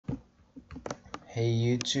Hey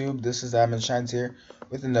YouTube, this is TheAdminShines here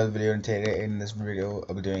with another video, and today in this video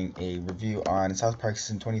I'll be doing a review on South Park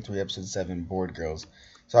Season 23 Episode 7, Bored Girls.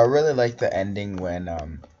 So I really like the ending when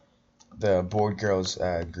the Bored Girls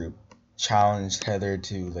group challenged Heather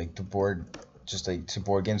to to board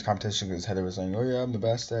games competition, because Heather was saying, oh yeah, I'm the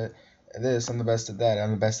best at this, I'm the best at that,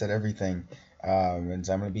 I'm the best at everything, and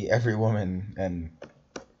so I'm gonna beat every woman,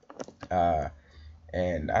 uh,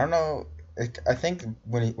 and I don't know. I think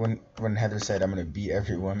when Heather said I'm gonna beat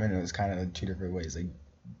every woman, it was kind of like two different ways.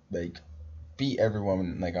 Like beat every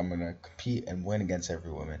woman, like I'm gonna compete and win against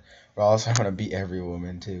every woman, but also I'm gonna beat every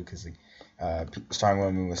woman too, because Strong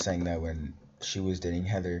Woman was saying that when she was dating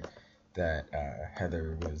Heather, that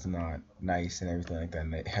Heather was not nice and everything like that,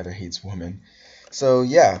 and that Heather hates women. So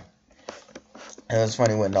yeah, it was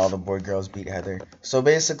funny when all the boy girls beat Heather. So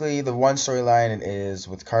basically, the one storyline is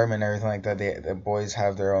with Carmen and everything like that. The boys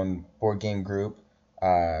have their own board game group,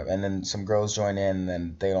 and then some girls join in. And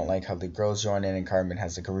then they don't like how the girls join in, and Carmen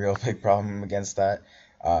has like a real big problem against that.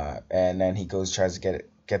 And then he tries to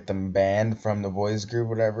get them banned from the boys group,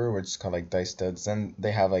 whatever, which is called like Dice Studs. Then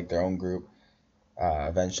they have like their own group.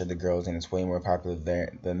 Eventually, the girls, and it's way more popular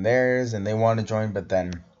there than theirs, and they want to join, but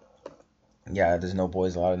then yeah, there's no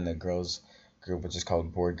boys allowed in the girls group, which is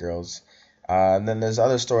called Board Girls. And then there's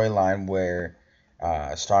other storyline where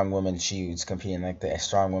strong women, she's competing, like the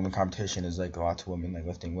strong women competition is like lots of women like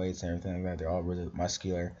lifting weights and everything like that. They're all really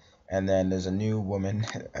muscular. And then there's a new woman,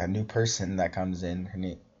 a new person that comes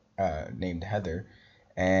in, named Heather,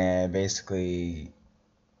 and basically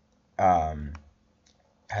um,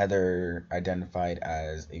 Heather identified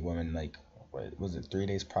as a woman, like, what was it, 3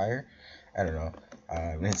 days prior? I don't know.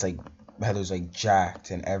 And it's like Heather's like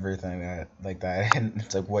jacked and everything like that, and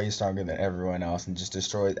it's like way stronger than everyone else, and just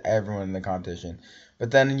destroys everyone in the competition.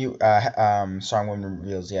 But then Strong Woman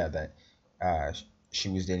reveals, yeah, that she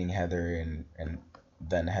was dating Heather, and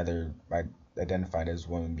then Heather identified as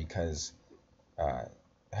woman because uh,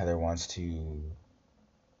 Heather wants to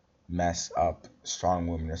mess up Strong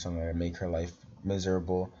Woman or something, to make her life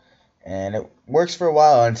miserable. And it works for a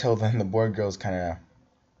while until then the board girls kind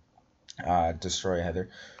of destroy Heather.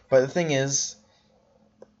 But the thing is,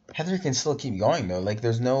 Heather can still keep going though. Like,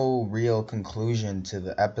 there's no real conclusion to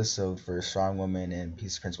the episode for Strong Woman and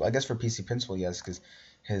PC Principal. I guess for PC Principal, yes, because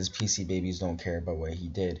his PC babies don't care about what he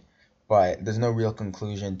did. But there's no real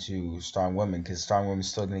conclusion to Strong Woman, because Strong Woman's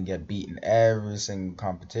still gonna get beat in every single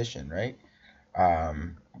competition, right?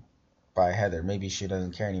 Um, by Heather. Maybe she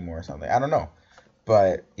doesn't care anymore or something. I don't know.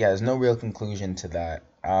 But yeah, there's no real conclusion to that.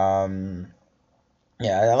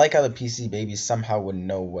 Yeah, I like how the PC babies somehow would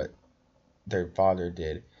know what their father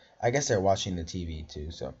did. I guess they're watching the TV too,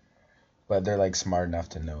 so, but they're like smart enough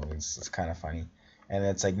to know. It's kind of funny. And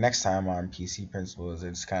it's like next time on PC Principals,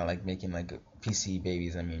 it's kind of like making like PC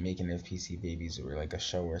babies. I mean, making if PC babies were like a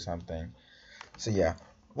show or something. So yeah,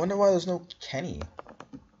 wonder why there's no Kenny.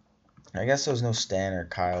 I guess there was no Stan or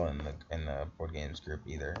Kyle in the board games group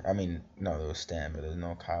either. I mean, no, there was Stan, but there's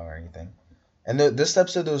no Kyle or anything. And this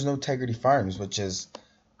episode there was no Integrity Farms, which is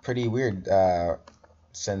pretty weird.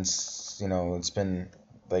 Since it's been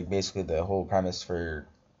like basically the whole premise for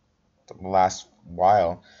the last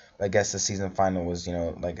while. But I guess the season final was,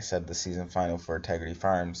 like I said, the season final for Integrity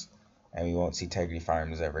Farms, and we won't see Integrity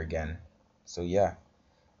Farms ever again. So yeah,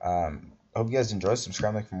 hope you guys enjoy.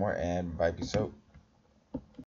 Subscribe, like for more, and bye, peace out.